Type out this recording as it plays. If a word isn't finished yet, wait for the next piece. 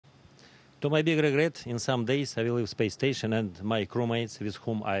To my big regret, in some days I will leave space station, and my crewmates with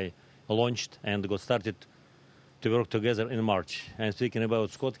whom I launched and got started to work together in March. I'm speaking about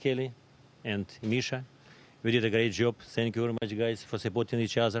Scott Kelly and Misha. We did a great job. Thank you very much, guys, for supporting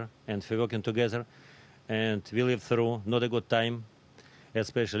each other and for working together. And we lived through not a good time,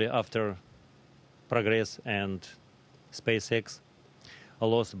 especially after Progress and SpaceX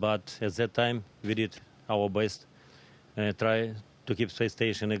loss. But at that time, we did our best, try to keep space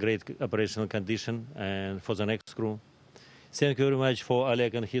station in a great operational condition and for the next crew. Thank you very much for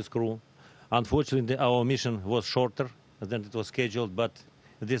Oleg and his crew. Unfortunately, our mission was shorter than it was scheduled, but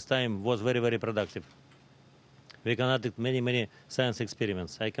this time was very, very productive. We conducted many, many science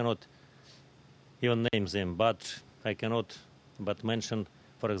experiments. I cannot even name them, but I cannot but mention,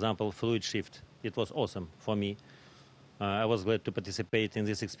 for example, fluid shift. It was awesome for me. I was glad to participate in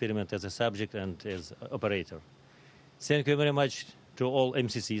this experiment as a subject and as operator. Thank you very much to all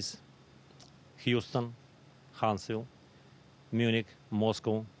MCCs, Houston, Huntsville, Munich,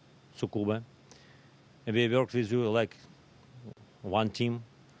 Moscow, Tsukuba. We worked with you like one team.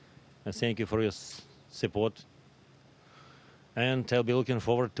 And thank you for your support. And I'll be looking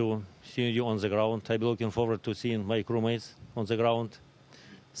forward to seeing you on the ground. I'll be looking forward to seeing my crewmates on the ground.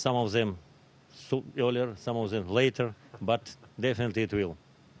 Some of them earlier, some of them later, but definitely it will.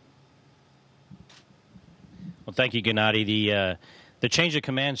 Well, thank you, Gennady. The change of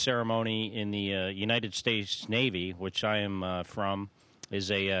command ceremony in the United States Navy, which I am from,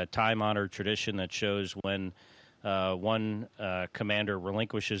 is a time-honored tradition that shows when one commander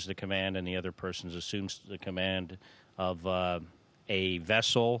relinquishes the command and the other person assumes the command of a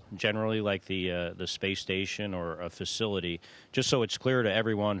vessel, generally like the space station or a facility, just so it's clear to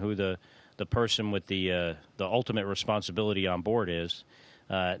everyone who the person with the ultimate responsibility on board is.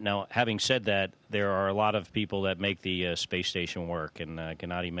 Now, having said that, there are a lot of people that make the space station work, and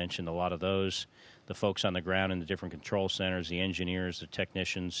Gennady mentioned a lot of those, the folks on the ground in the different control centers, the engineers, the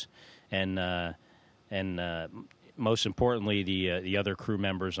technicians, and most importantly, the other crew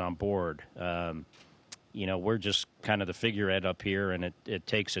members on board. You know, we're just kind of the figurehead up here, and it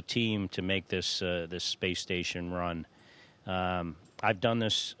takes a team to make this space station run. I've done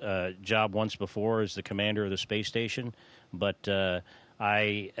this job once before as the commander of the space station, but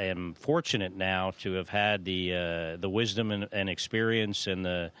I am fortunate now to have had the wisdom and experience and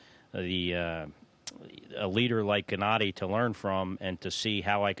a leader like Gennady to learn from and to see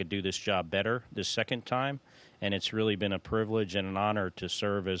how I could do this job better this second time. And it's really been a privilege and an honor to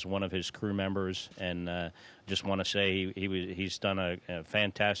serve as one of his crew members. And just want to say he's done a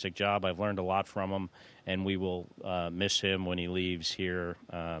fantastic job. I've learned a lot from him, and we will miss him when he leaves here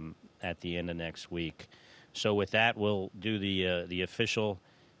at the end of next week. So with that, we'll do the official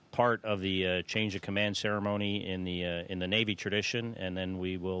part of the change of command ceremony in the Navy tradition, and then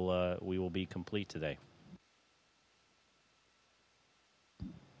we will be complete today.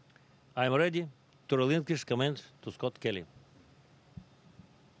 I'm ready to relinquish command to Scott Kelly.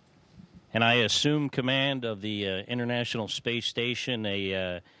 And I assume command of the International Space Station,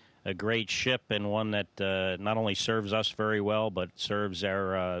 a great ship and one that not only serves us very well, but serves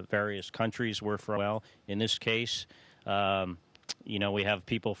our various countries we're from well. In this case, you know, we have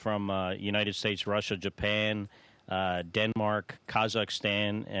people from United States, Russia, Japan, Denmark,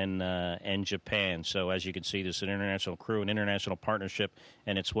 Kazakhstan, and Japan. So as you can see, this is an international crew, an international partnership,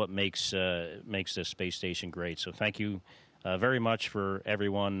 and it's what makes this space station great. So thank you very much for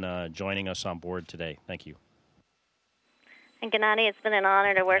everyone joining us on board today. Thank you. And Gennady, it's been an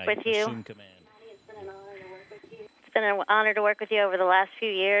honor to work with you. Assume command. It's been an honor to work with you over the last few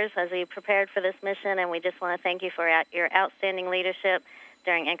years as we prepared for this mission, and we just want to thank you for your outstanding leadership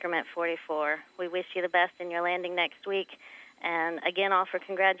during Increment 44. We wish you the best in your landing next week, and again offer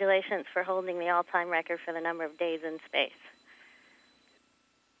congratulations for holding the all-time record for the number of days in space.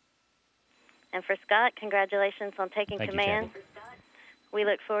 And for Scott, congratulations on taking command. We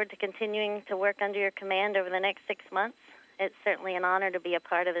look forward to continuing to work under your command over the next 6 months. It's certainly an honor to be a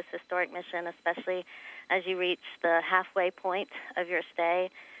part of this historic mission, especially as you reach the halfway point of your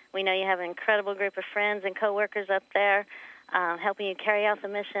stay. We know you have an incredible group of friends and coworkers up there helping you carry out the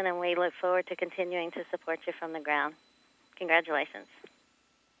mission, and we look forward to continuing to support you from the ground. Congratulations.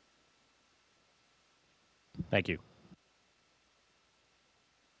 Thank you.